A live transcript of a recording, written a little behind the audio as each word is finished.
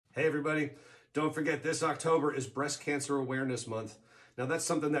Hey everybody, don't forget this October is Breast Cancer Awareness Month. Now that's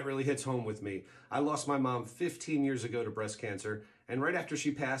something that really hits home with me. I lost my mom 15 years ago to breast cancer, and right after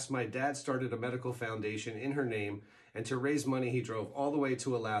she passed, my dad started a medical foundation in her name, and to raise money he drove all the way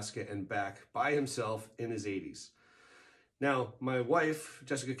to Alaska and back by himself in his 80s. Now my wife,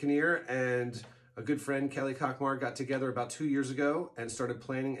 Jessica Kinnear, and a good friend, Kelly Cockmar, got together about 2 years ago and started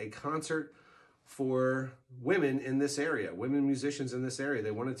planning a concert for women in this area, women musicians in this area.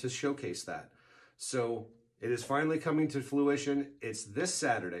 They wanted to showcase that. So it is finally coming to fruition. It's this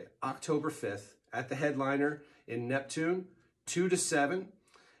Saturday, October 5th, at the Headliner in Neptune, 2 to 7.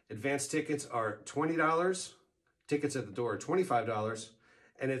 Advance tickets are $20. Tickets at the door are $25.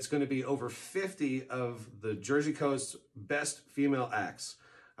 And it's going to be over 50 of the Jersey Coast's best female acts.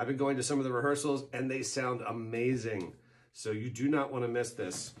 I've been going to some of the rehearsals and they sound amazing. So you do not want to miss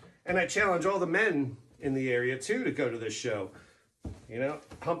this. And I challenge all the men in the area too to go to this show. You know,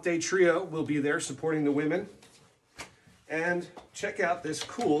 Hump Day Trio will be there supporting the women. And check out this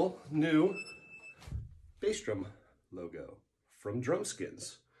cool new bass drum logo from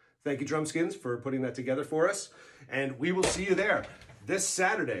Drumskins. Thank you, Drumskins, for putting that together for us. And we will see you there this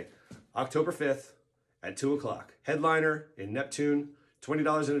Saturday, October 5th at 2 o'clock. Headliner in Neptune,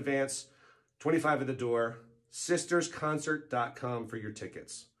 $20 in advance, $25 at the door. Sistersconcert.com for your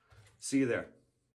tickets. See you there.